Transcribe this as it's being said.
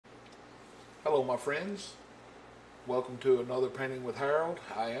Hello my friends, welcome to another Painting with Harold.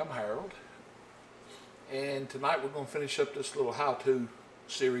 I am Harold, and tonight we're going to finish up this little how-to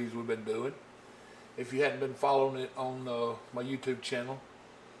series we've been doing. If you hadn't been following it on my YouTube channel,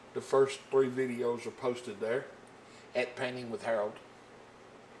 the first 3 videos are posted there at Painting with Harold.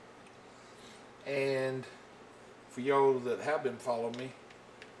 And for y'all that have been following me,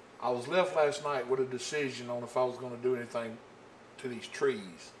 I was left last night with a decision on if I was going to do anything to these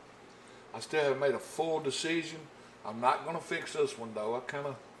trees. I still haven't made a full decision. I'm not going to fix this one though. It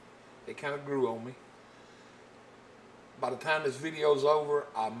kind of grew on me. By the time this video is over,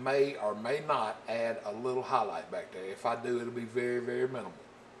 I may or may not add a little highlight back there. If I do, it'll be very, very minimal.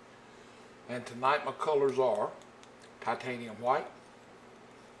 And tonight my colors are titanium white,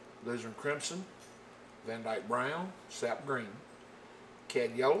 alizarin crimson, Van Dyke brown, sap green,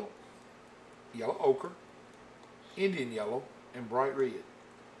 cad yellow, yellow ochre, Indian yellow, and bright red.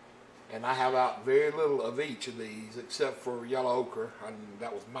 And I have out very little of each of these except for yellow ochre, and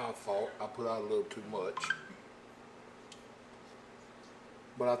that was my fault. I put out a little too much.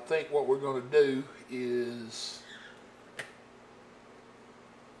 But I think what we're going to do is,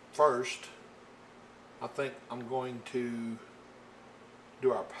 first, I think I'm going to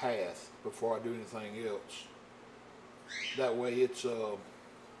do our path before I do anything else. That way it's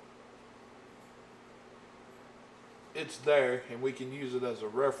there and we can use it as a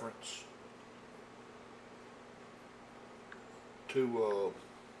reference to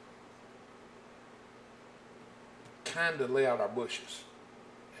kind of lay out our bushes,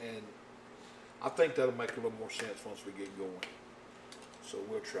 and I think that'll make a little more sense once we get going. So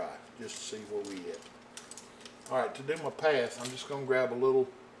we'll try just to see where we at. Alright, to do my path, I'm just going to grab a little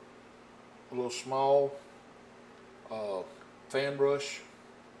small fan brush,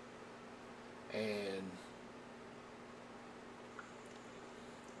 and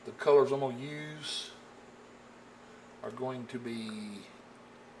the colors I'm going to use are going to be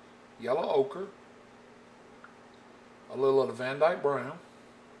yellow ochre, a little of the Van Dyke brown,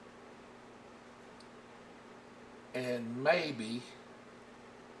 and maybe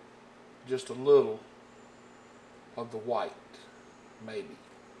just a little of the white, maybe.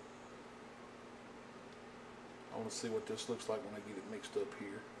 I want to see what this looks like when I get it mixed up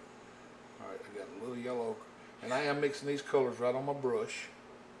here. Alright, I got a little yellow ochre, and I am mixing these colors right on my brush.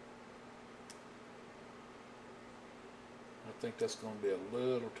 I think that's going to be a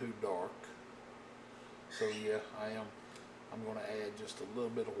little too dark. So yeah, I'm going to add just a little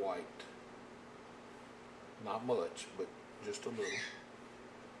bit of white. Not much, but just a little.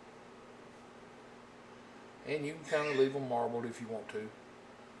 And you can kind of leave them marbled if you want to.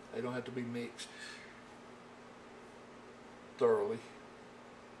 They don't have to be mixed thoroughly.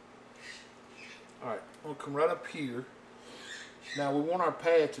 Alright, I'm going to come right up here. Now we want our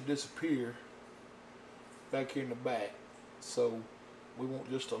path to disappear back here in the back. So we want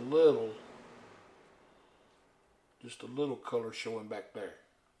just a little color showing back there,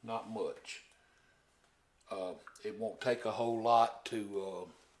 not much. It won't take a whole lot to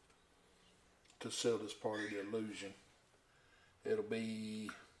sell this part of the illusion. It'll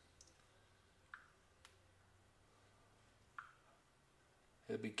be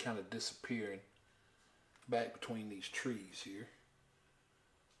kind of disappearing back between these trees here.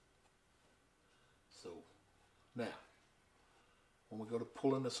 So now, when we go to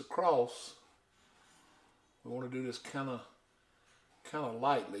pulling this across, we want to do this kind of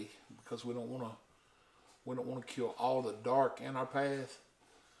lightly, because we don't want to kill all the dark in our path.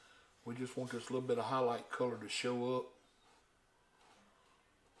 We just want this little bit of highlight color to show up,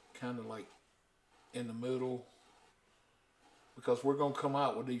 kind of like in the middle, because we're going to come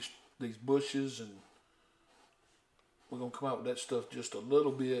out with these bushes, and we're going to come out with that stuff just a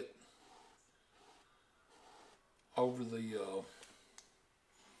little bit over the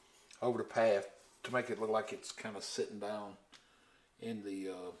path to make it look like it's kind of sitting down in the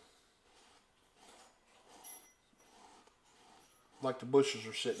like the bushes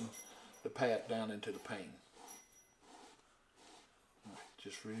are sitting the path down into the paint.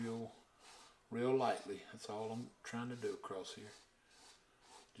 Just real lightly. That's all I'm trying to do across here.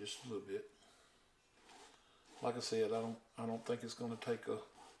 Just a little bit. Like I said, I don't think it's going to take a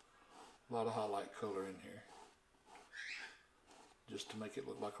lot of highlight color in here, just to make it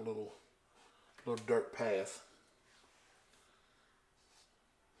look like a little dirt path.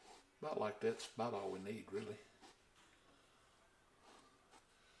 About like that's about all we need, really.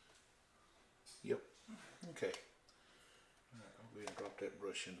 Yep. Okay. Alright, I'll go ahead and drop that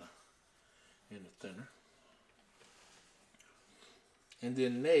brush in the thinner. And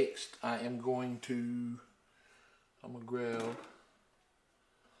then next, I'm going to grab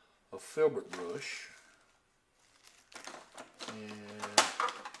a filbert brush, and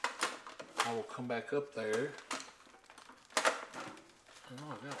I will come back up there. Oh,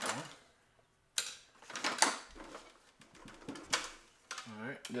 I got one.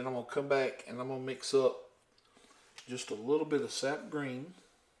 Alright, then I'm going to come back and I'm going to mix up just a little bit of sap green.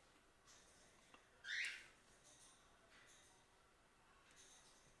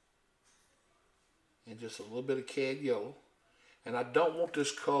 And just a little bit of cad yellow. And I don't want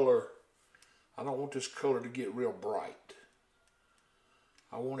this color, to get real bright.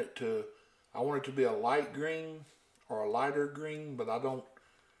 I want it to be a light green or a lighter green, but I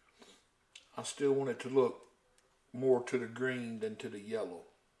still want it to look more to the green than to the yellow.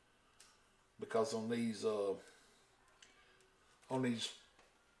 Because on these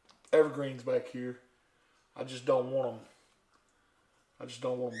evergreens back here, I just don't want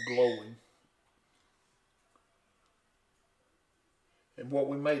them glowing. And what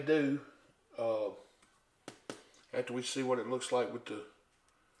we may do, after we see what it looks like with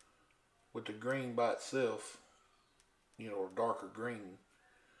the green by itself, you know, or darker green,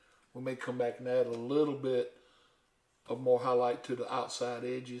 we may come back and add a little bit of more highlight to the outside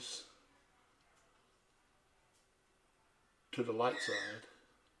edges, to the light side.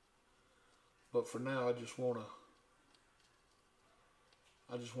 But for now, I just want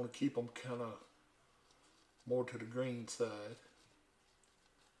to keep them kind of more to the green side.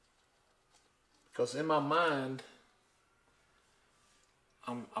 Because in my mind,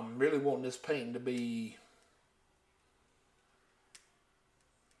 I'm really wanting this painting to be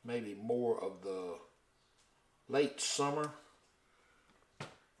maybe more of the late summer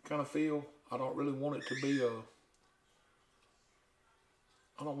kind of feel. I don't really want it to be a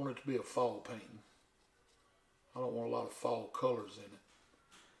fall painting. I don't want a lot of fall colors in it.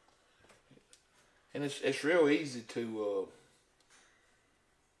 And it's real easy to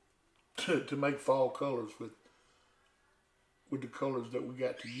make fall colors with the colors that we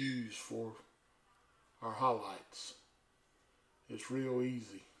got to use for our highlights. It's real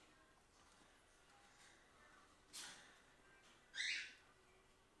easy.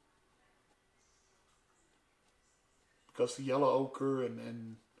 Because the yellow ochre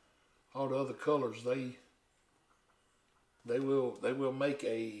and all the other colors, they will make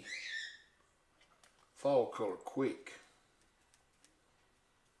a fall color quick.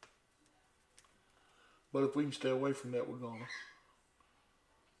 But if we can stay away from that, we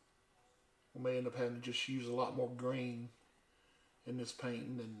may end up having to just use a lot more green in this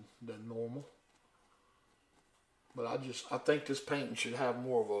painting than normal. But I think this painting should have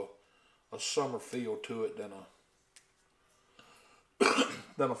more of a summer feel to it than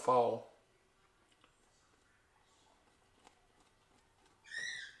a fall.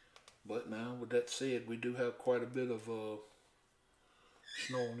 But now, with that said, we do have quite a bit of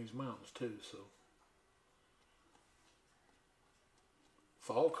snow on these mountains too, so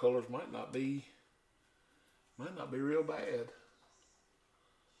fall colors might not be real bad.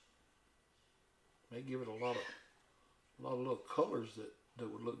 May give it a lot of little colors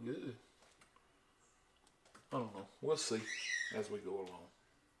that would look good. I don't know. We'll see as we go along.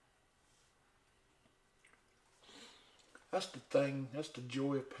 That's the thing. That's the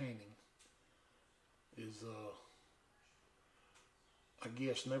joy of painting. Is I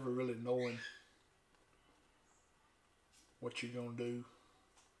guess never really knowing what you're gonna do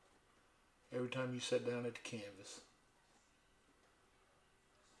every time you sit down at the canvas.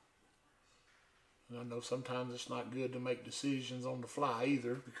 And I know sometimes it's not good to make decisions on the fly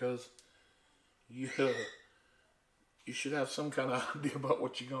either, because you should have some kind of idea about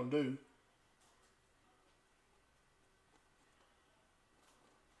what you're gonna do.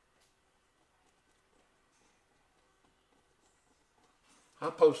 I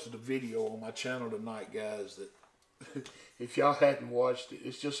posted a video on my channel tonight, guys, that if y'all hadn't watched it,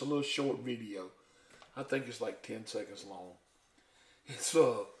 it's just a little short video. I think it's like 10 seconds long. It's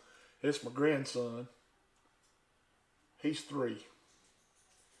my grandson. He's 3.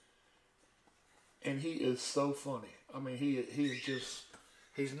 And he is so funny. I mean, he's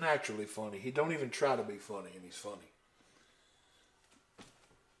naturally funny. He don't even try to be funny, and he's funny.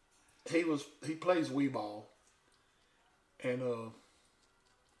 He plays Wii-ball, and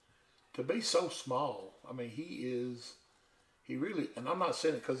to be so small, I mean, he really, and I'm not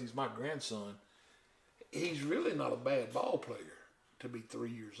saying it because he's my grandson, he's really not a bad ball player to be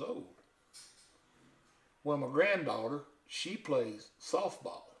 3 years old. Well, my granddaughter, she plays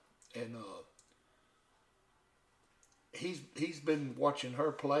softball, and he's been watching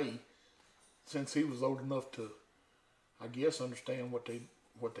her play since he was old enough to, I guess, understand what they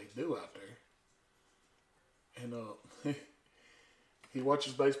do out there. And He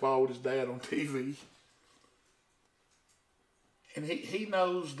watches baseball with his dad on TV. And he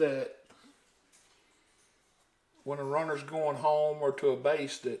knows that when a runner's going home or to a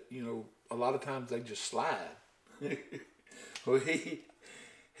base that, you know, a lot of times they just slide. Well,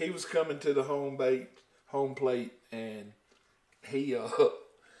 he was coming to the home plate, and he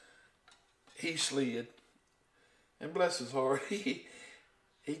slid, and bless his heart, he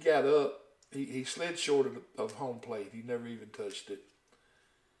got up. He slid short of home plate. He never even touched it,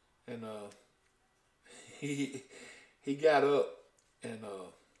 and he got up and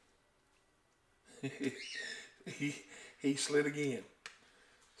he slid again.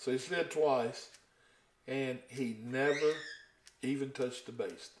 So he slid twice, and he never even touched the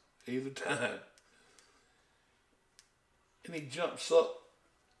base either time. And he jumps up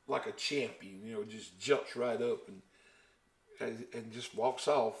like a champion, you know, just jumps right up and just walks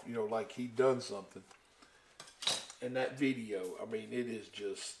off, you know, like he done something. And that video, I mean, it is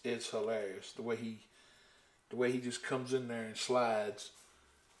just, it's hilarious. The way he just comes in there and slides.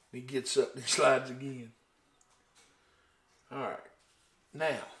 And he gets up and he slides again. All right.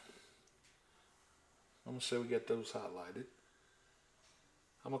 Now, I'm going to say we got those highlighted.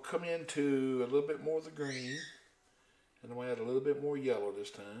 I'm going to come into a little bit more of the green. And I'm going to add a little bit more yellow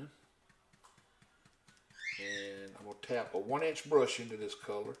this time. And I'm going to tap a 1-inch brush into this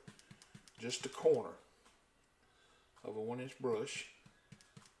color. Just the corner of a 1-inch brush.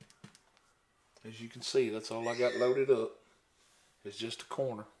 As you can see, that's all I got loaded up. It's just a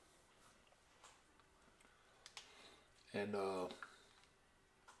corner. And I'm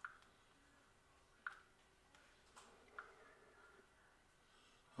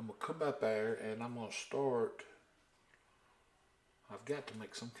going to come up there and I'm going to start. I've got to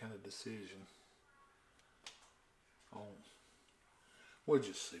make some kind of decision on. We'll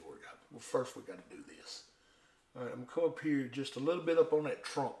just see where we got. Well, first we got to do this. All right, I'm going to come up here just a little bit up on that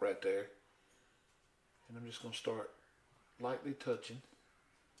trunk right there. And I'm just going to start lightly touching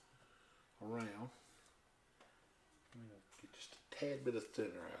around. I'm going to get just a tad bit of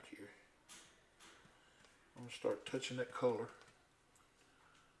thinner out here. I'm going to start touching that color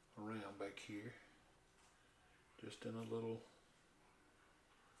around back here. Just in a little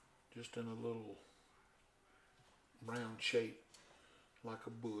round shape like a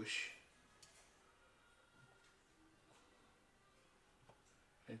bush.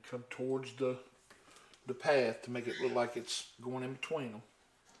 And come towards the path to make it look like it's going in between them.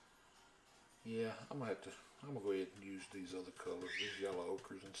 Yeah, I'm gonna go ahead and use these other colors, these yellow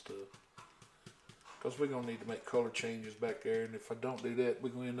ochres and stuff. Because we're gonna need to make color changes back there, and if I don't do that, we're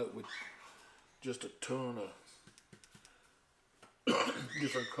gonna end up with just a ton of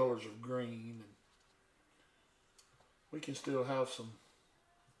different colors of green. And we can still have some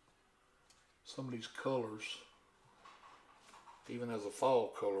of these colors, even as a fall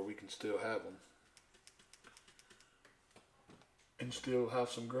color, we can still have them. And still have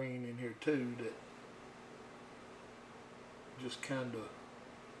some green in here too that just kind of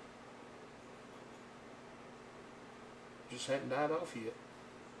just hadn't died off yet.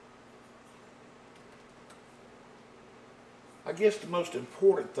 I guess the most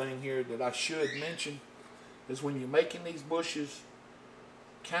important thing here that I should mention is when you're making these bushes,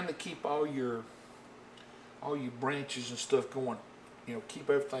 kind of keep all your branches and stuff going, you know, keep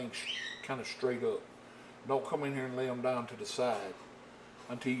everything kind of straight up. Don't come in here and lay them down to the side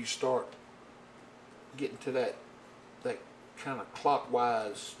until you start getting to that kind of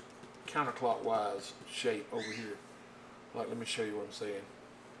counterclockwise shape over here. Like, let me show you what I'm saying.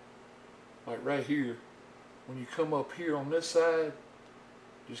 Like right here, when you come up here on this side,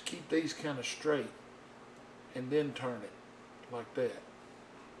 just keep these kind of straight and then turn it like that.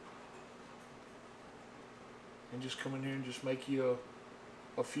 And just come in here and just make you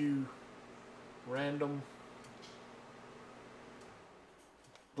a few random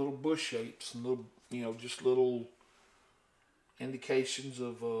little bush shapes and little, you know, just little indications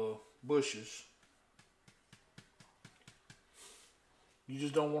of bushes. You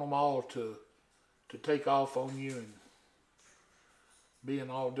just don't want them all to take off on you and be in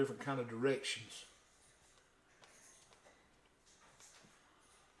all different kind of directions.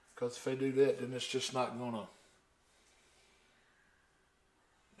 Because if they do that, then it's just not gonna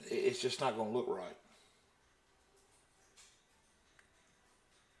look right.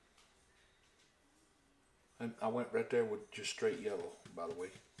 And I went right there with just straight yellow, by the way.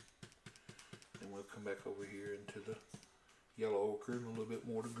 And we'll come back over here into the yellow ochre and a little bit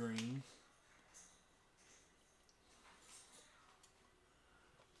more to green.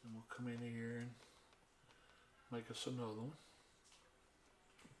 And we'll come in here and make us another one.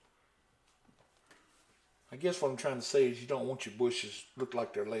 I guess what I'm trying to say is you don't want your bushes look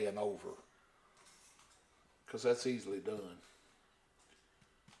like they're laying over, because that's easily done.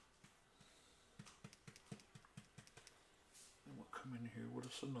 And we'll come in here with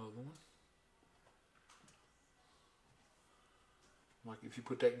us another one. Like if you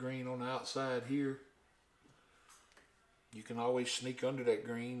put that green on the outside here, you can always sneak under that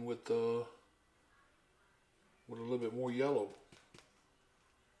green with a little bit more yellow.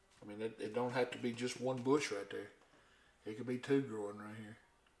 I mean, it don't have to be just one bush right there. It could be two growing right here.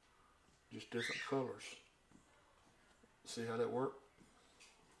 Just different colors. See how that works?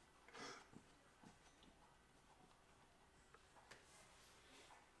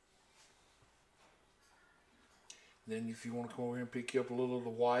 Then if you want to come over here and pick you up a little of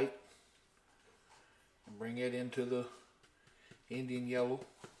the white and bring it into the Indian yellow,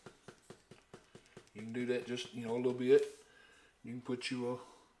 you can do that just, you know, a little bit. You can put you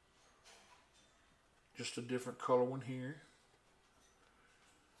just a different color one here.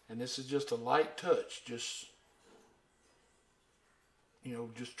 And this is just a light touch, just, you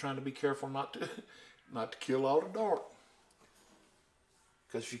know, just trying to be careful not to kill all the dark.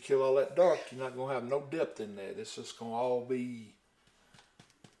 Because if you kill all that dark, you're not going to have no depth in there. It's just going to all be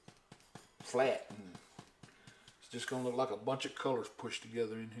flat. And it's just going to look like a bunch of colors pushed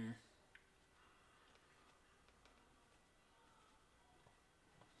together in here.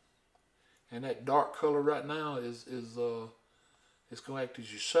 And that dark color right now is it's going to act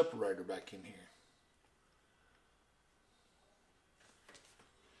as your separator back in here.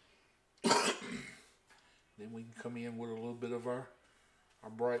 Then we can come in with a little bit of our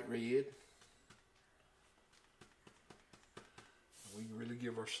bright red. We can really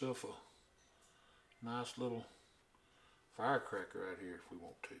give ourselves a nice little firecracker out here if we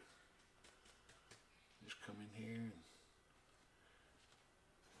want to. Just come in here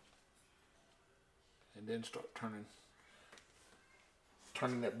and then start turning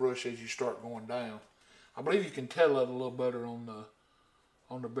that brush as you start going down. I believe you can tell that a little better on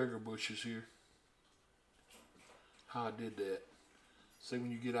the bigger bushes here. How I did that. See, when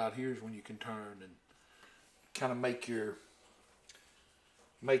you get out here is when you can turn and kind of make your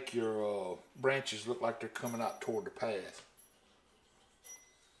branches look like they're coming out toward the path.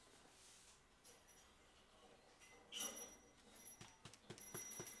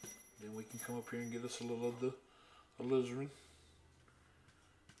 Then we can come up here and get us a little of the alizarin.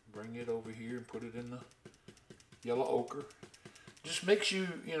 Bring it over here and put it in the yellow ochre. Just mix you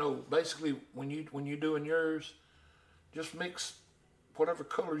know, basically when you're doing yours, just mix whatever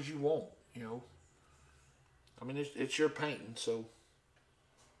colors you want, you know. I mean, it's your painting, so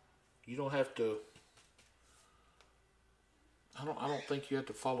you don't have to. I don't think you have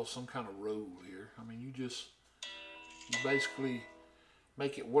to follow some kind of rule here. I mean, you basically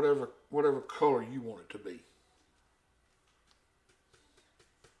make it whatever color you want it to be.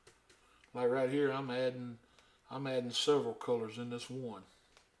 Like right here, I'm adding several colors in this one,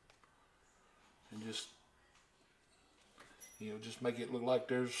 and just, you know, just make it look like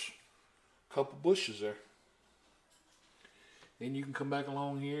there's a couple bushes there. Then you can come back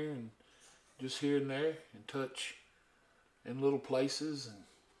along here and just here and there and touch in little places and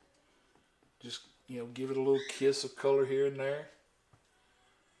just, you know, give it a little kiss of color here and there.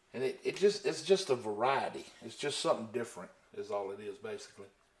 And it's just a variety. It's just something different is all it is, basically.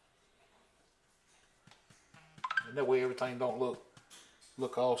 And that way everything don't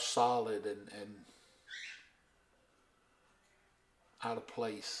look all solid and out of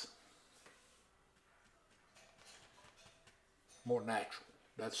place. More natural.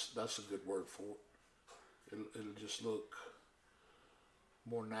 That's a good word for it. It'll just look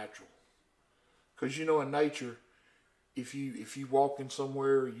more natural. Because, you know, in nature, if you walk in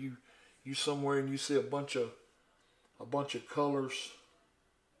somewhere, you somewhere and you see a bunch of colors,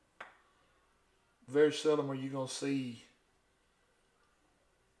 very seldom are you gonna see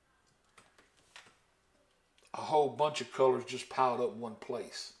a whole bunch of colors just piled up in one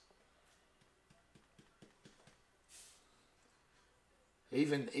place.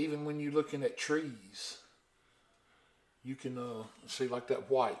 Even when you're looking at trees, you can see like that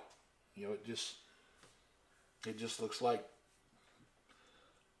white. You know, it just looks like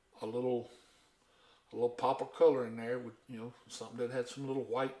a little pop of color in there with, you know, something that had some little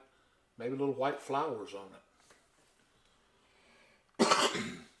white, maybe little white flowers on it.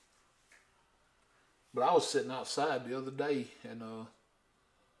 But I was sitting outside the other day and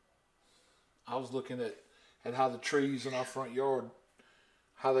I was looking at how the trees in our front yard,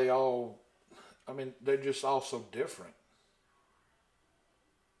 how they all, I mean, they're just all so different.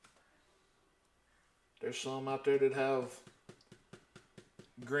 There's some out there that have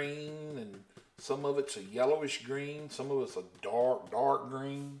green and Some of it's a yellowish green, some of it's a dark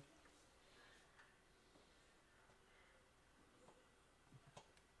green.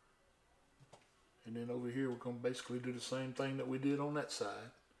 And then over here we're going to basically do the same thing that we did on that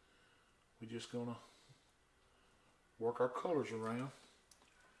side. We're just going to work our colors around.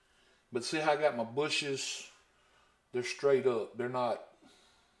 But see how I got my bushes? They're straight up. They're not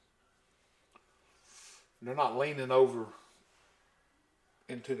leaning over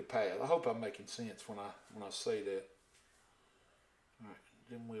into the path. I hope I'm making sense when I say that. All right,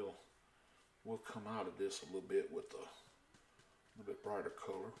 then we'll come out of this a little bit with a little bit brighter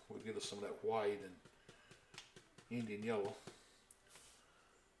color. We'll get us some of that white and Indian yellow.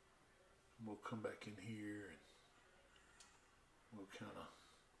 We'll come back in here and we'll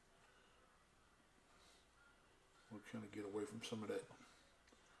kind of get away from some of that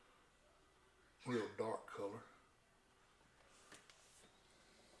real dark color.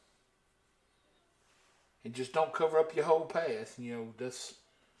 And just don't cover up your whole path. You know, that's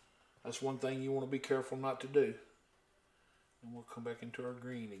one thing you want to be careful not to do. And we'll come back into our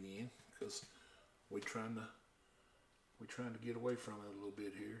green again because we're trying to get away from it a little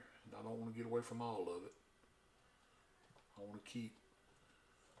bit here. And I don't want to get away from all of it.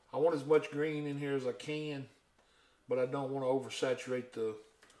 I want as much green in here as I can, but I don't want to oversaturate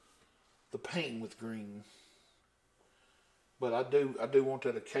the painting with green. But I do want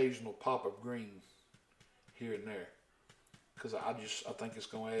that occasional pop of green here and there, because I think it's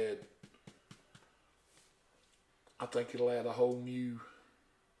going to add. I think it'll add a whole new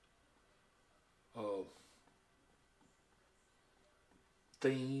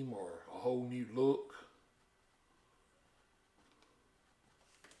theme or a whole new look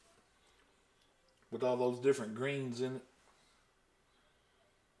with all those different greens in it.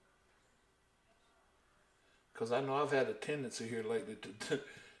 Because I know I've had a tendency here lately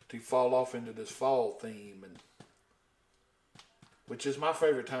to fall off into this fall theme, and which is my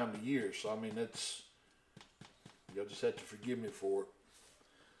favorite time of year. So I mean, you'll just have to forgive me for it.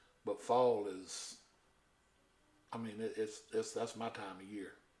 But fall is, I mean, that's my time of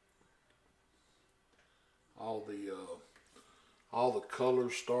year. All the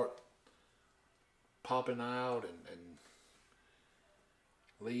colors start popping out, and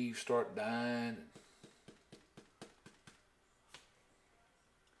leaves start dying, and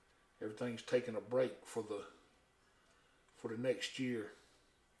everything's taking a break for the next year,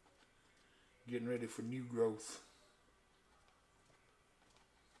 getting ready for new growth.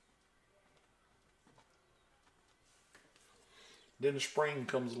 Then the spring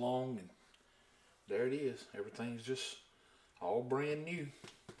comes along, and there it is. Everything's just all brand new,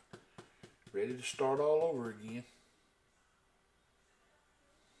 ready to start all over again.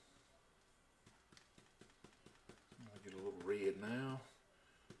 I'll get a little red now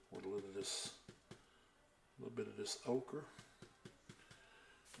with a little bit of this ochre.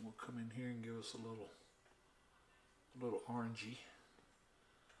 And we'll come in here and give us a little orangey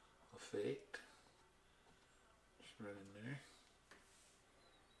effect. Just right in there.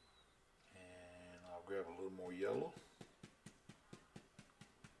 Grab a little more yellow.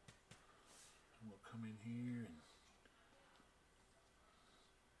 And we'll come in here and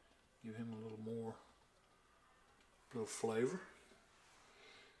give him a little flavor.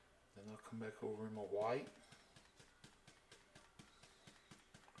 Then I'll come back over in my white.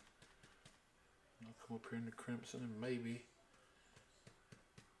 And I'll come up here in the crimson and maybe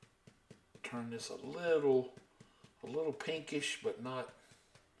turn this a little pinkish, but not.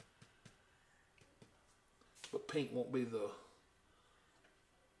 But pink won't be the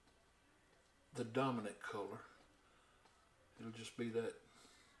dominant color. It'll just be that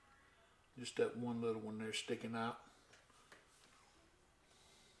one little one there sticking out.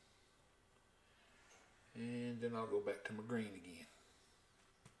 And then I'll go back to my green again.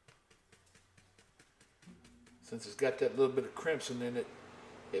 Since it's got that little bit of crimson in it,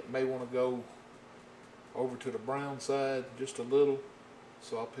 it may want to go over to the brown side just a little.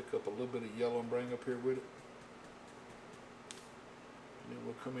 So I'll pick up a little bit of yellow and bring up here with it. Then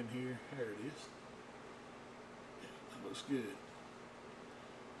we'll come in here. There it is. That looks good.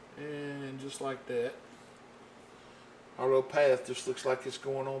 And just like that, our little path just looks like it's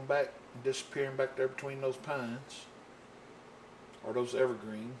going on back, disappearing back there between those pines, or those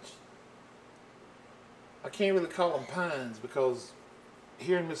evergreens. I can't really call them pines because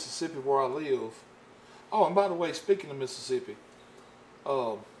here in Mississippi where I live. Oh, and by the way, speaking of Mississippi,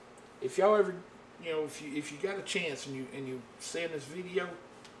 if y'all ever, if you got a chance and you see in this video,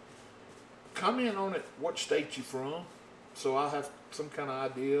 comment on it what state you from, so I have some kind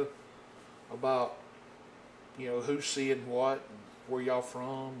of idea about who's seeing what and where y'all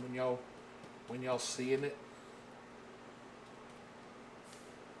from when when y'all seeing it,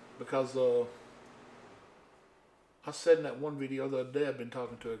 because I said in that one video the other day, I've been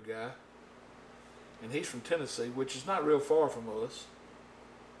talking to a guy, and he's from Tennessee, which is not real far from us,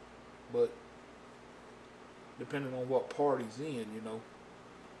 but depending on what part he's in, you know,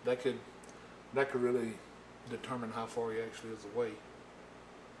 that could really determine how far he actually is away.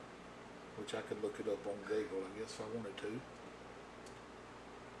 Which I could look it up on Google, I guess, if I wanted to,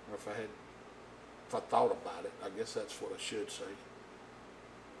 or if I thought about it. I guess that's what I should say.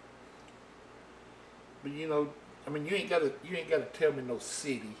 But you know, I mean, you ain't gotta tell me no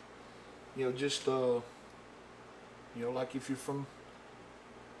city. You know, just you know, like if you're from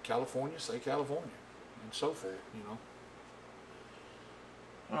California, say California, and so forth. You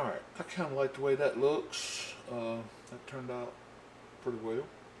know. All right, I kind of like the way that looks. That turned out pretty well.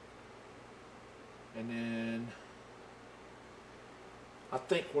 And then I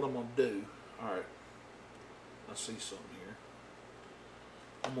think what I'm gonna do. All right, I see something here.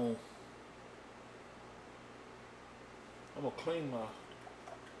 I'm gonna clean my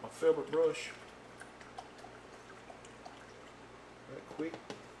filbert brush right quick,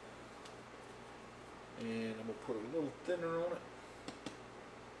 and I'm gonna put a little thinner on it,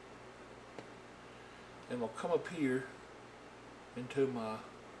 and I'll come up here into my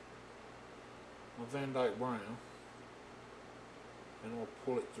Van Dyke Brown, and we'll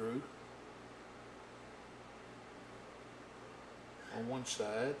pull it through on one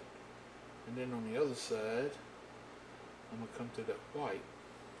side, and then on the other side I'm going to come through that white,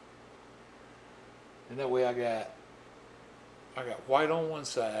 and that way I got white on one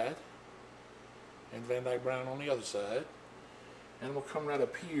side and Van Dyke Brown on the other side, and I'm going to come right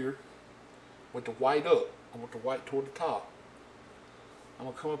up here with the white up. I want the white toward the top. I'm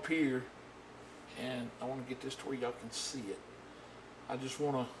going to come up here, and I want to get this to where y'all can see it. I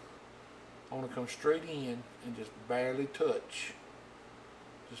want to come straight in and just barely touch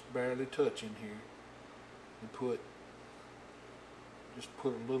in here, and put a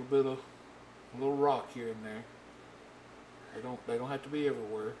little rock here and there. They don't have to be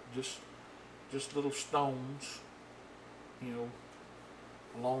everywhere. Just little stones, you know,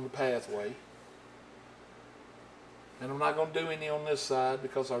 along the pathway. And I'm not going to do any on this side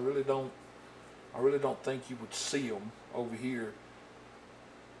because I really don't think you would see them over here,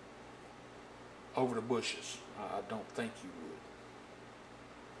 over the bushes. I don't think you would.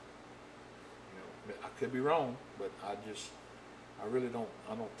 You know, I could be wrong, but I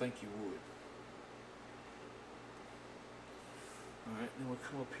don't think you would. Alright, then we'll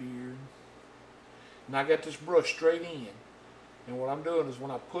come up here. Now I got this brush straight in. And what I'm doing is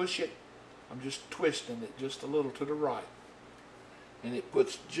when I push it, I'm just twisting it just a little to the right. And it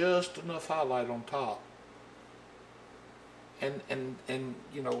puts just enough highlight on top. And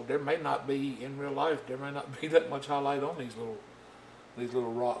you know, there may not be, in real life, there may not be that much highlight on these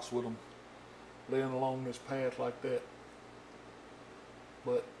little rocks with them laying along this path like that.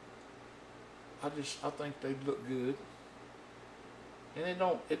 But I think they look good. And it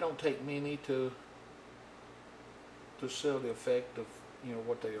don't take many to sell the effect of, you know,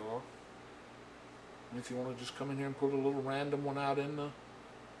 what they are. And if you want to just come in here and put a little random one out in the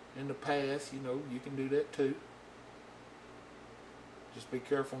path, you know, you can do that too. Just be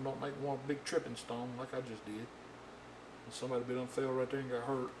careful and don't make one big tripping stone like I just did. And somebody done fell right there and got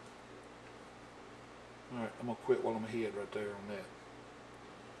hurt. Alright, I'm going to quit while I'm ahead right there on that.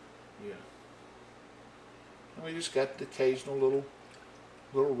 Yeah. And we just got the occasional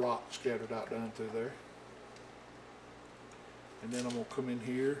little rock scattered out down through there. And then I'm going to come in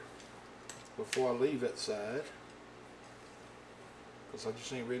here before I leave that side, because I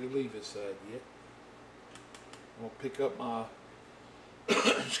just ain't ready to leave this side yet. I'm going to pick up my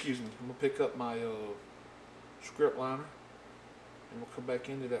excuse me, I'm going to pick up my script liner, and we'll come back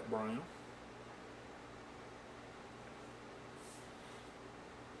into that brown.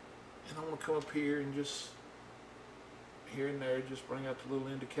 And I'm going to come up here and just here and there just bring out the little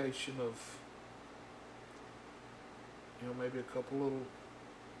indication of, you know, maybe a couple little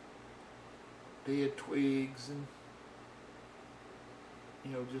dead twigs and,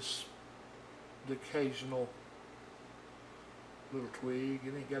 you know, just the occasional little twig.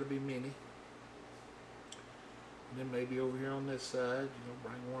 It ain't got to be many. And then maybe over here on this side, you know,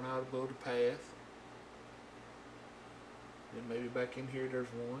 bring one out above the path. Then maybe back in here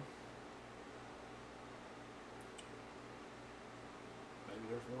there's one. Maybe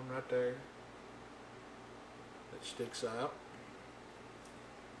there's one right there that sticks out.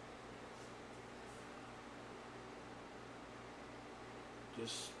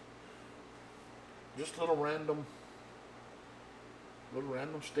 Just little random Little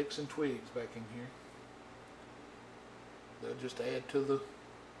random sticks and twigs back in here. They'll just add to the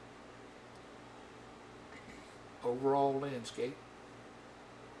overall landscape.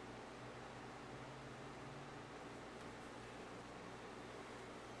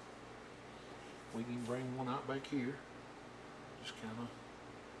 We can bring one out back here. Just kind of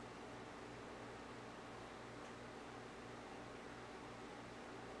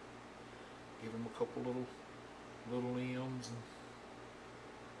give them a couple little limbs, and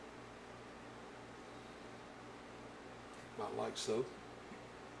about like so.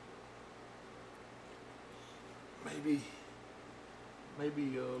 Maybe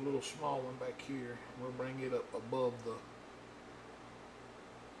a little small one back here. We'll bring it up above the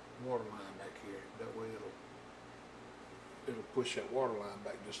water line back here. That way it'll push that water line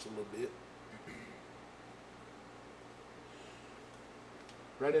back just a little bit.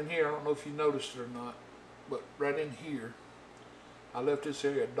 Right in here, I don't know if you noticed it or not, but right in here, I left this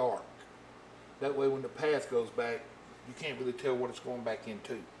area dark. That way when the path goes back, you can't really tell what it's going back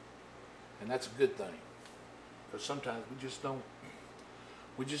into. And that's a good thing. Because sometimes we just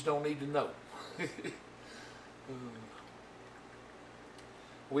don't need to know.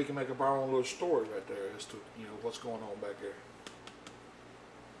 We can make up our own little story right there as to, you know, what's going on back there.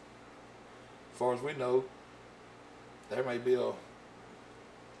 As far as we know, there may be a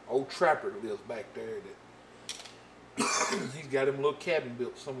old trapper that lives back there that he's got him a little cabin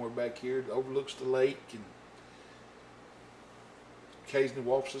built somewhere back here that overlooks the lake, and occasionally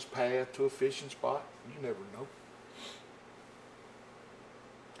walks his path to a fishing spot. You never know.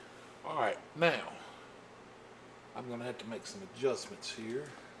 Alright, now I'm going to have to make some adjustments here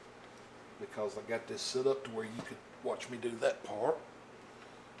because I got this set up to where you could watch me do that part.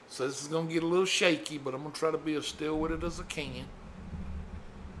 So this is going to get a little shaky, but I'm going to try to be as still with it as I can.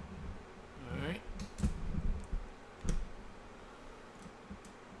 Alright.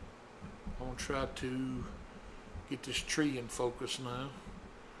 I'm going to try to get this tree in focus now,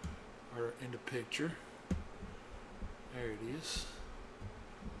 or in the picture. There it is.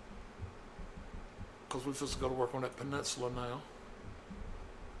 Because we've just got to work on that peninsula now.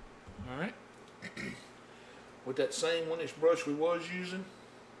 Alright. With that same 1-inch brush we was using,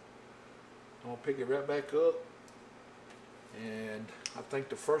 I'm going to pick it right back up. And I think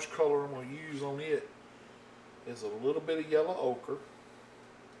the first color I'm going to use on it is a little bit of yellow ochre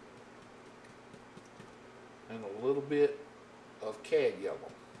and a little bit of cad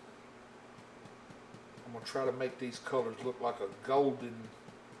yellow. I'm going to try to make these colors look like a golden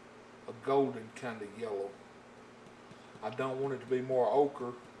kind of yellow. I don't want it to be more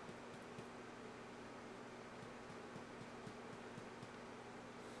ochre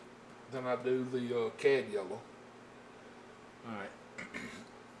than I do the cad yellow. Alright,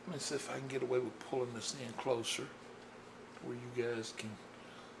 let me see if I can get away with pulling this in closer to where you guys can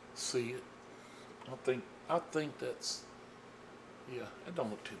see it. I think that's, yeah, it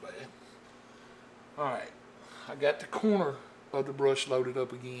don't look too bad. Alright, I got the corner of the brush loaded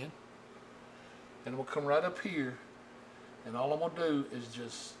up again. And I'm going to come right up here, and all I'm going to do is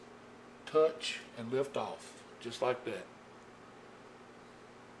just touch and lift off, just like that.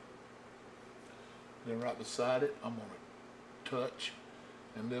 Then right beside it, I'm going to touch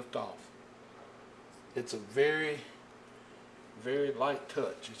and lift off. It's a very, very light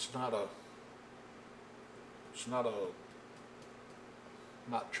touch.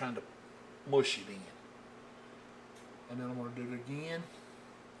 Not trying to mush it in. And then I'm going to do it again.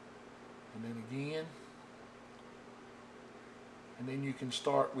 And then again, and then you can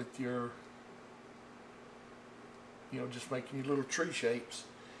start with your, just making your little tree shapes.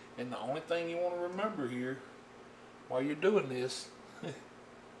 And the only thing you want to remember here while you're doing this,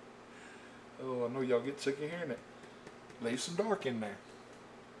 oh, I know y'all get sick of hearing it, leave some dark in there.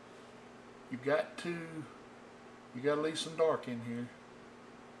 You got to leave some dark in here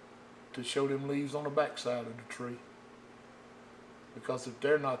to show them leaves on the back side of the tree. Because if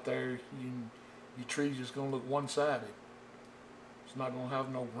they're not there, your tree's just going to look one-sided. It's not going to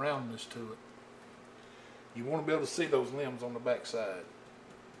have no roundness to it. You want to be able to see those limbs on the back side.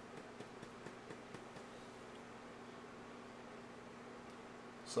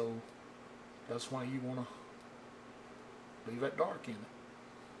 So that's why you want to leave that dark in it.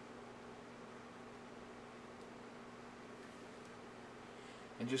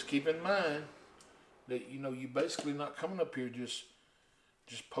 And just keep in mind that you basically not coming up here just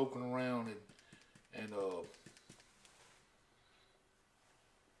poking around and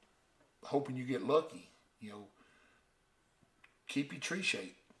hoping you get lucky. Keep your tree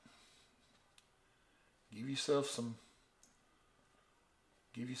shape. Give yourself some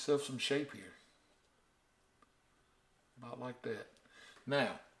shape here. About like that.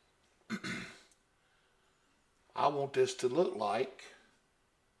 Now, I want this to look like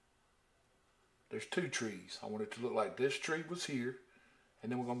there's two trees. I want it to look like this tree was here,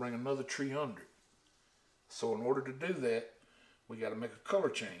 and then we're going to bring another tree under it. So in order to do that, we got to make a color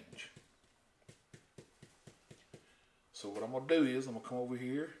change. So what I'm going to do is I'm going to come over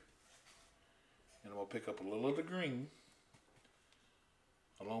here, and I'm going to pick up a little of the green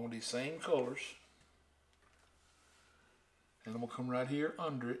along with these same colors, and I'm going to come right here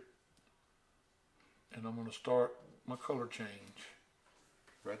under it, and I'm going to start my color change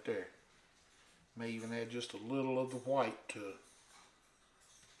right there. May even add just a little of the white to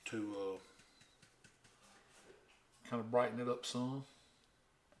kind of brighten it up some.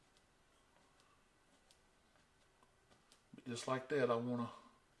 But just like that, I want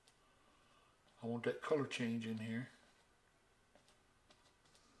that color change in here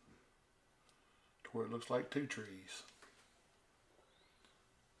to where it looks like two trees.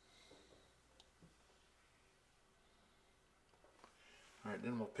 Alright,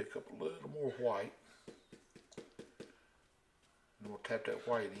 then I'm going to pick up a little more white. And I'm going to tap that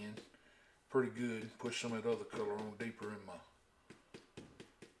white in pretty good. Push some of that other color on deeper in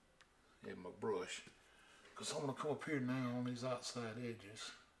my brush. Because I'm going to come up here now on these outside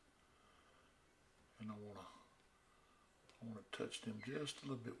edges. And I want to touch them just a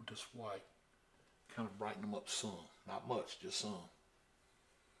little bit with this white. Kind of brighten them up some. Not much, just some.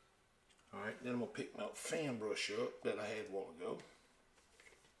 Alright, then I'm going to pick my fan brush up that I had a while ago.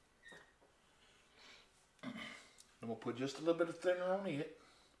 I'm going to put just a little bit of thinner on it.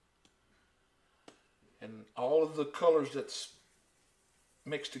 And all of the colors that's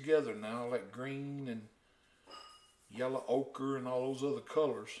mixed together now, like green and yellow ochre and all those other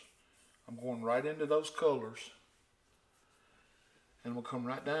colors, I'm going right into those colors. And I'm going to come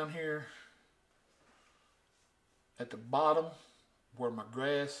right down here at the bottom where my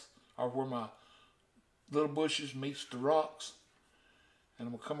grass, or where my little bushes meets the rocks. And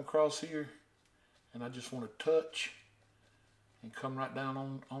I'm going to come across here. And I just want to touch and come right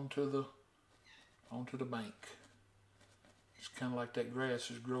down onto the bank. It's kind of like that grass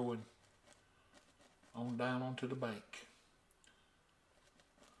is growing on down onto the bank.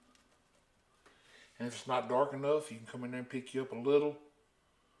 And if it's not dark enough, you can come in there and pick you up a little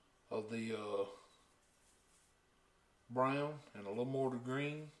of the brown and a little more of the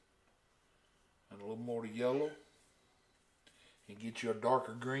green and a little more of the yellow and get you a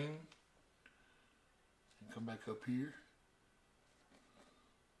darker green. Come back up here.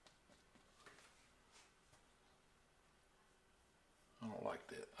 I don't like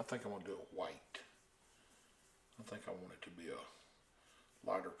that. I think I'm going to do a white. I think I want it to be a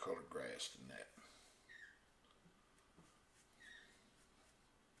lighter colored grass than that.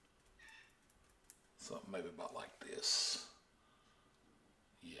 Something maybe about like this.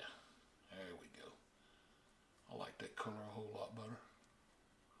 Yeah, there we go. I like that color a whole lot better.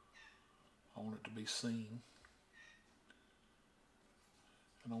 I want it to be seen.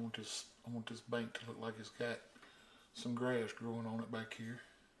 And I want this bank to look like it's got some grass growing on it back here.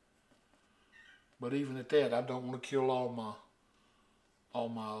 But even at that, I don't want to kill all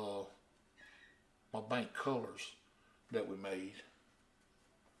my bank colors that we made.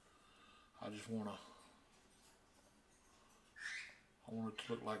 I just want it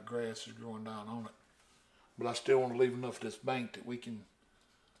to look like grass is growing down on it. But I still want to leave enough of this bank that we can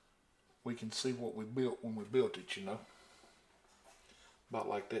see what we built when we built it, you know. About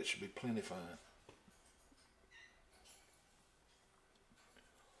like that should be plenty fine.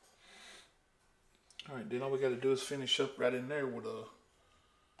 Alright, then all we got to do is finish up right in there with a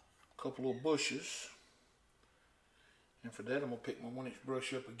couple of bushes. And for that, I'm going to pick my 1-inch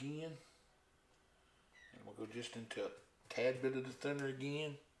brush up again. And I'm going to go just into a tad bit of the thinner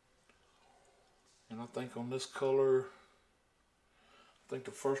again. And I think on this color, I think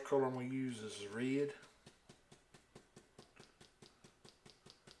the first color I'm going to use is red.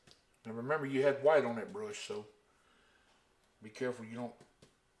 Now remember, you had white on that brush, so be careful you don't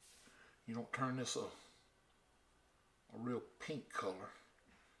turn this a real pink color,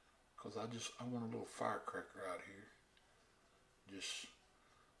 because I want a little firecracker out here. Just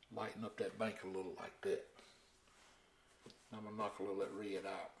lighten up that bank a little like that. Now I'm going to knock a little of that red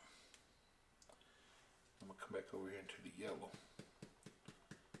out. I'm going to come back over here into the yellow.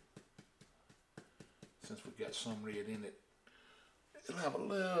 Since we've got some red in it, it'll have a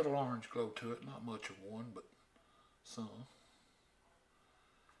little orange glow to it. Not much of one, but some.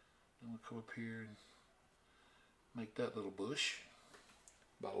 I'm going to come up here and make that little bush,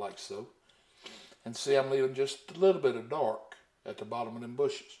 about like so. And see, I'm leaving just a little bit of dark at the bottom of them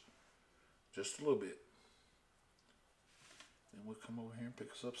bushes. Just a little bit. Then we'll come over here and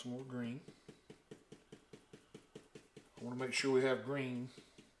pick us up some more green. I want to make sure we have green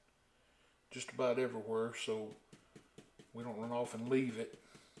just about everywhere so we don't run off and leave it.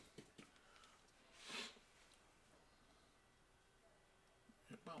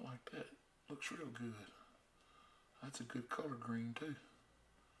 About like that. Looks real good. That's a good color green too.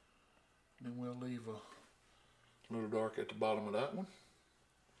 Then we'll leave a little dark at the bottom of that one.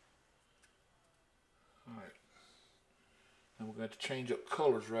 Alright. And we're going to change up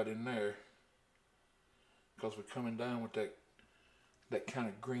colors right in there, because we're coming down with that kind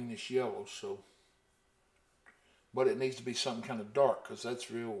of greenish yellow. So, but it needs to be something kind of dark, because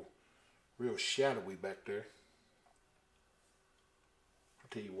that's real shadowy back there. I'll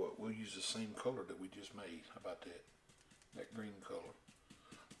tell you what, we'll use the same color that we just made. How about that? That green color.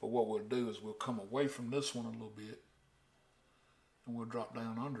 But what we'll do is we'll come away from this one a little bit, and we'll drop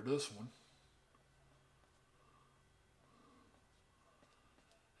down under this one,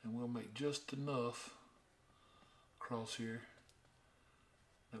 and we'll make just enough across here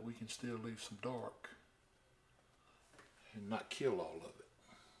that we can still leave some dark and not kill all of it.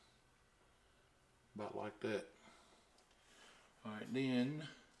 About like that. Alright, then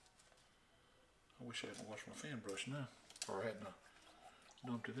I wish I hadn't washed my fan brush now, or I hadn't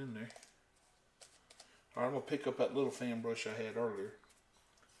dumped it in there. Alright, I'm going to pick up that little fan brush I had earlier,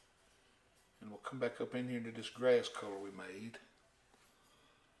 and we'll come back up in here to this grass color we made,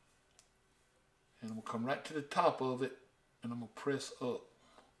 and we'll come right to the top of it, and I'm going to press up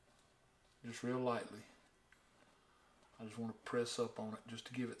just real lightly. I just want to press up on it just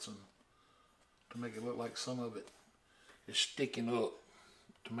to give it some, to make it look like some of it is sticking up,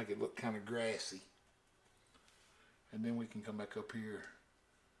 to make it look kind of grassy. And then we can come back up here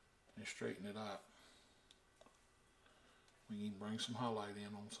and straighten it out. We can bring some highlight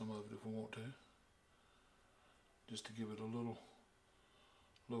in on some of it if we want to, just to give it a little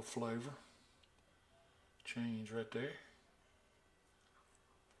flavor. Change right there.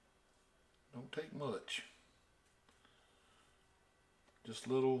 Don't take much. Just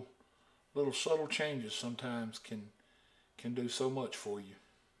little subtle changes sometimes can do so much for you.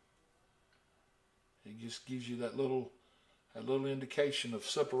 It just gives you that little indication of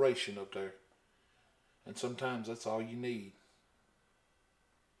separation up there. And sometimes that's all you need.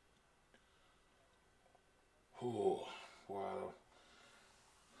 Oh, wow.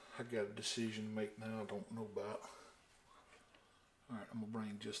 I got a decision to make now I don't know about. Alright, I'm going to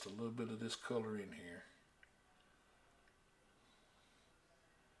bring just a little bit of this color in here.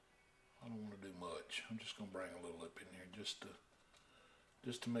 I don't want to do much. I'm just going to bring a little up in here just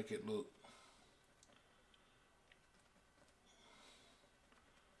to make it look.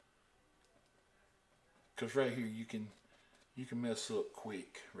 Because right here you can mess up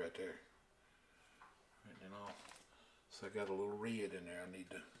quick right there. Right then so I got a little red in there. I need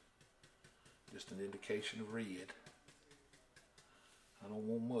just an indication of red. I don't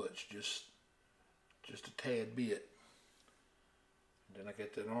want much, just a tad bit. And then I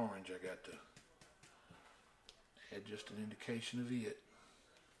got that orange. I got to add just an indication of it.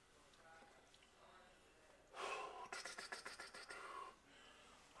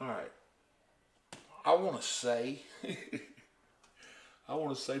 All right. I want to say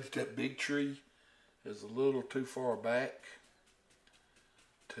that big tree is a little too far back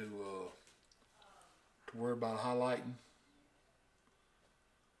to worry about highlighting.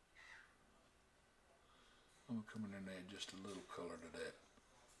 I'm going to come in there and add just a little color to that.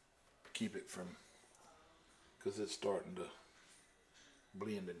 Keep it from, because it's starting to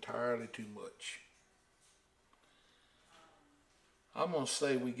blend entirely too much. I'm going to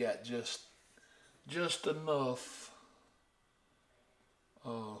say we got just enough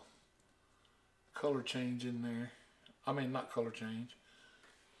color change in there. I mean, not color change.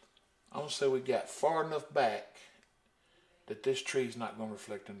 I'm going to say we got far enough back that this tree's not going to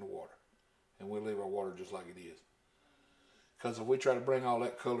reflect in the water. And we'll leave our water just like it is. Because if we try to bring all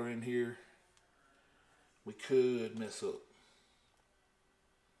that color in here, we could mess up.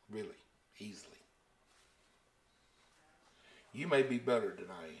 Really, easily. You may be better than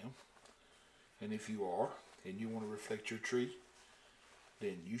I am. And if you are, and you want to reflect your tree,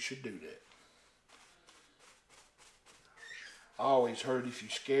 then you should do that. I always heard if you're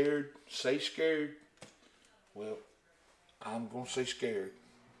scared, say scared. Well, I'm going to say scared.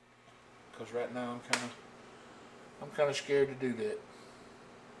 Because right now I'm kind of scared to do that.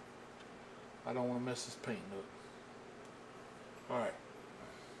 I don't want to mess this paint up. Alright.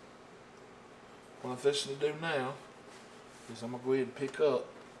 What I'm fixing to do now is I'm going to go ahead and pick up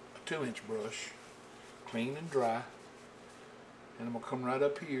a 2-inch brush, clean and dry, and I'm going to come right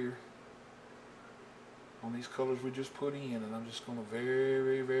up here on these colors we just put in, and I'm just going to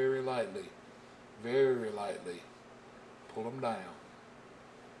very lightly pull them down,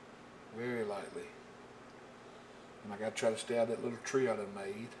 very lightly. And I got to try to stay out of that little tree I done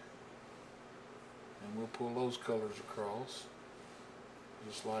made. And we'll pull those colors across,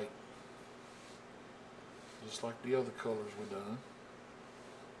 just like the other colors we done,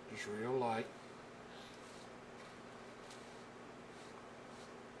 just real light,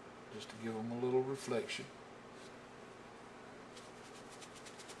 just to give them a little reflection.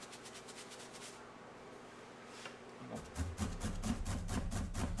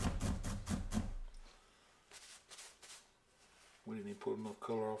 We didn't even put enough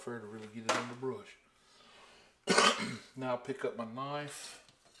color off there to really get it on the brush. Now I'll pick up my knife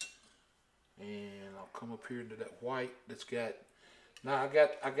and I'll come up here into that white that's got, now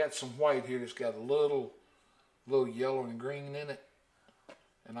I got some white here that's got a little yellow and green in it,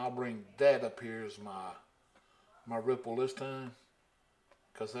 and I'll bring that up here as my ripple this time,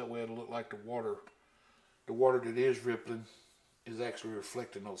 because that way it'll look like the water that is rippling is actually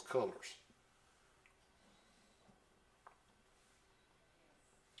reflecting those colors.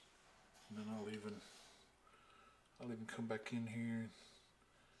 And then I'll even come back in here and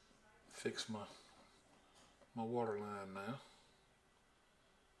fix my water line now,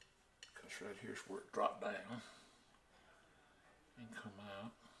 because right here's where it dropped down and come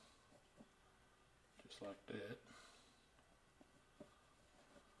out just like that.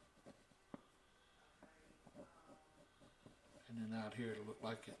 And then out here it'll look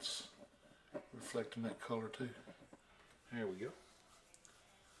like it's reflecting that color too. There we go.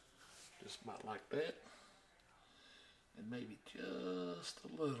 Just about like that. And maybe just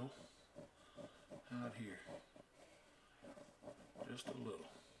a little out here. Just a little.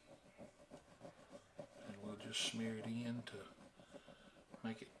 And we'll just smear it in to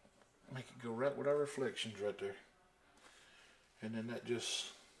make it go right with our reflections right there. And then that just,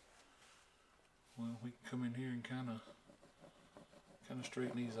 well, we can come in here and kind of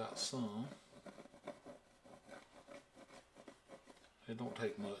straighten these out some. It don't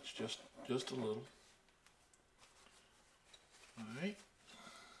take much, just a little. Alright.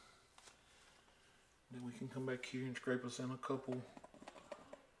 Then we can come back here and scrape us in a couple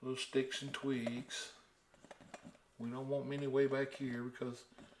little sticks and twigs. We don't want many way back here because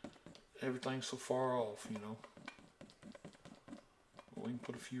everything's so far off, you know. But we can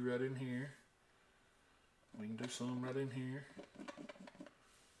put a few right in here. We can do some right in here.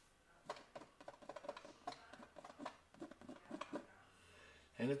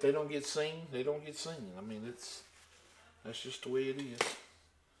 And if they don't get seen, they don't get seen. I mean, that's just the way it is.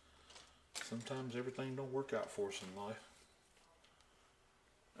 Sometimes everything don't work out for us in life.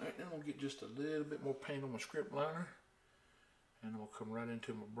 Alright, then I'll get just a little bit more paint on my script liner. And I'll come right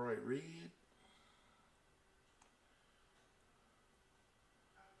into my bright red.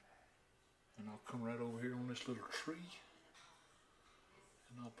 And I'll come right over here on this little tree.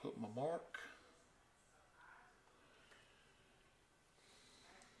 And I'll put my mark.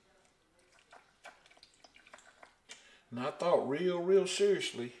 Now I thought real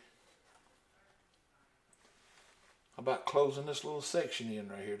seriously about closing this little section in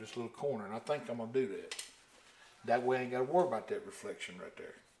right here, this little corner, and I think I'm gonna do that. That way I ain't gotta worry about that reflection right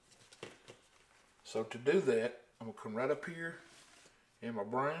there. So to do that, I'm gonna come right up here in my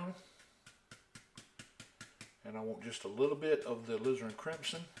brown, and I want just a little bit of the alizarin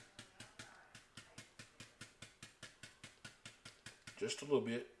crimson. Just a little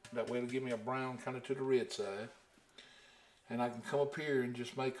bit. That way it'll give me a brown kind of to the red side. And I can come up here and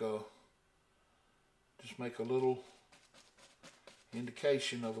just make a little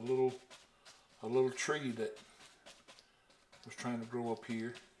indication of a little tree that was trying to grow up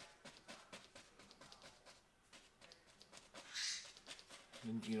here.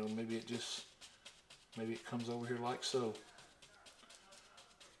 And you know, maybe it comes over here like so.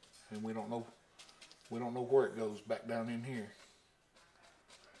 And we don't know where it goes back down in here.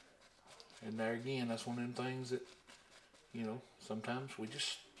 And there again, that's one of them things that, you know, sometimes we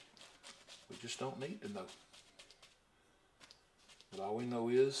just don't need to know. But all we know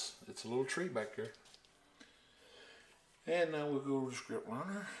is it's a little tree back there. And now we'll go to the script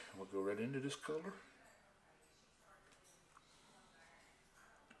liner. We'll go right into this color.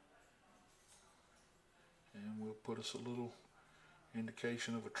 And we'll put us a little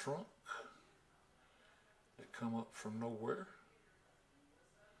indication of a trunk that come up from nowhere.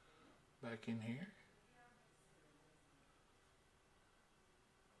 Back in here.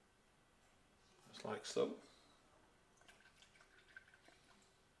 Just like so.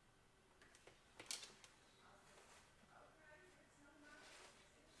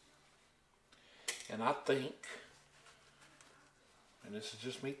 And And I think, and this is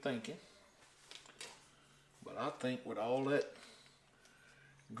just me thinking, but I think with all that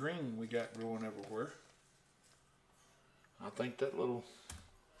green we got growing everywhere, I think that little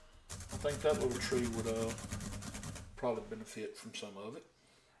tree would probably benefit from some of it.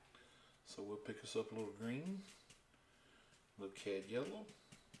 So we'll pick us up a little green, a little cad yellow,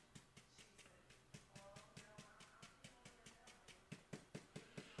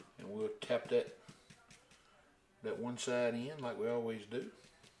 and we'll tap that one side in like we always do.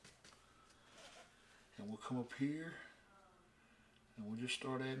 And we'll come up here and we'll just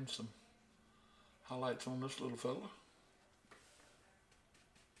start adding some highlights on this little fella.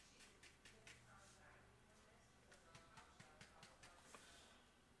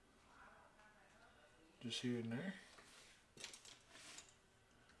 Just here and there.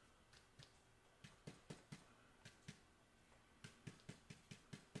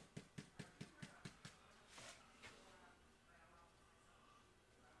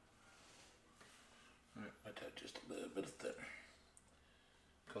 Alright, might have just a little bit of thinner,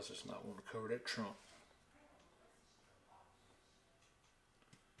 because it's not going to cover that trunk.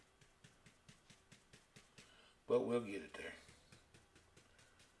 But we'll get it there.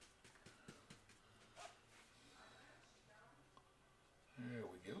 There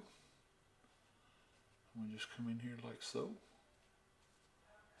we go. We'll just come in here like so.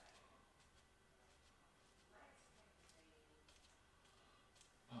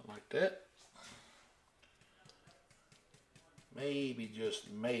 Not like that. Maybe, just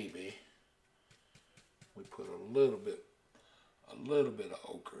maybe, we put a little bit of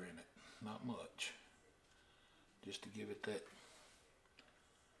ochre in it. Not much. Just to give it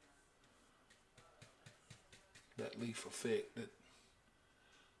that leaf effect, that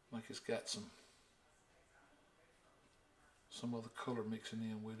like it's got some other color mixing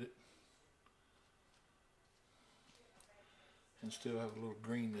in with it, and still have a little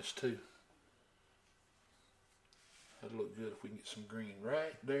greenness too. That'd look good if we can get some green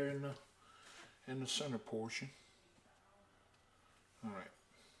right there in the center portion. All right.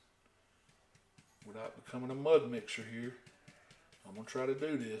 Without becoming a mud mixer here, I'm gonna try to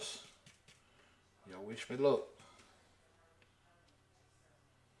do this. Y'all wish me luck.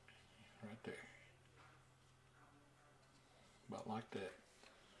 Right there. About like that.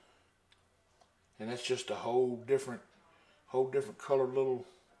 And that's just a whole different colored little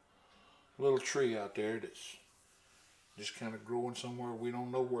tree out there that's just kind of growing somewhere we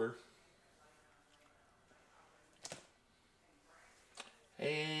don't know where.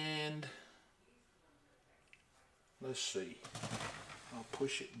 And let's see, I'll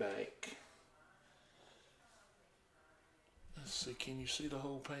push it back. Let's see, can you see the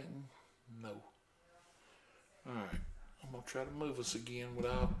whole painting? No. Alright, I'm going to try to move us again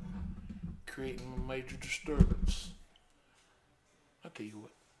without creating a major disturbance. I'll tell you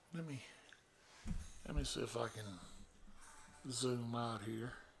what, let me see if I can zoom out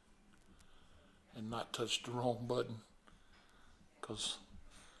here and not touch the wrong button, because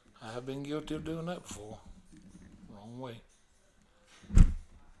I have been guilty of doing that before. Wrong way.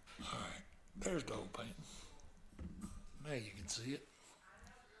 Alright, there's the whole painting. Now you can see it.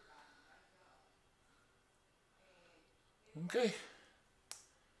 Okay.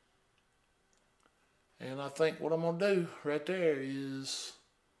 And I think what I'm going to do right there is,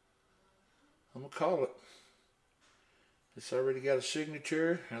 I'm going to call it. It's already got a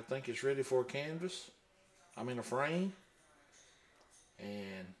signature. I think it's ready for a canvas. I mean a frame.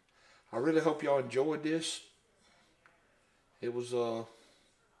 And I really hope y'all enjoyed this. It was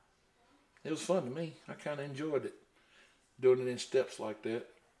fun to me. I kind of enjoyed it, doing it in steps like that.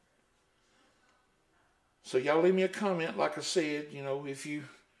 So y'all leave me a comment, like I said, you know, if you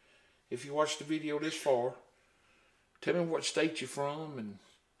watched the video this far, tell me what state you're from, and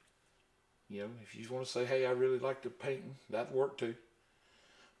you know, if you want to say, hey, I really like the painting, that'd work too.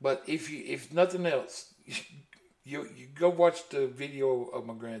 But if nothing else, you go watch the video of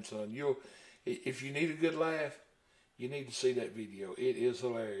my grandson. If you need a good laugh, you need to see that video. It is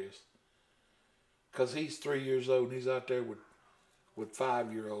hilarious. Because he's 3 years old and he's out there with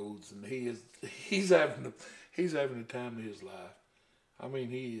 5-year-olds, and he's having the time of his life. I mean,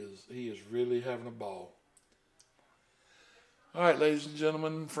 he is really having a ball. All right, ladies and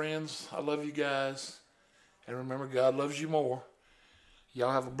gentlemen, friends, I love you guys. And remember, God loves you more.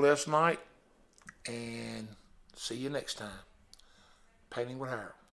 Y'all have a blessed night, and see you next time. Painting with Harold.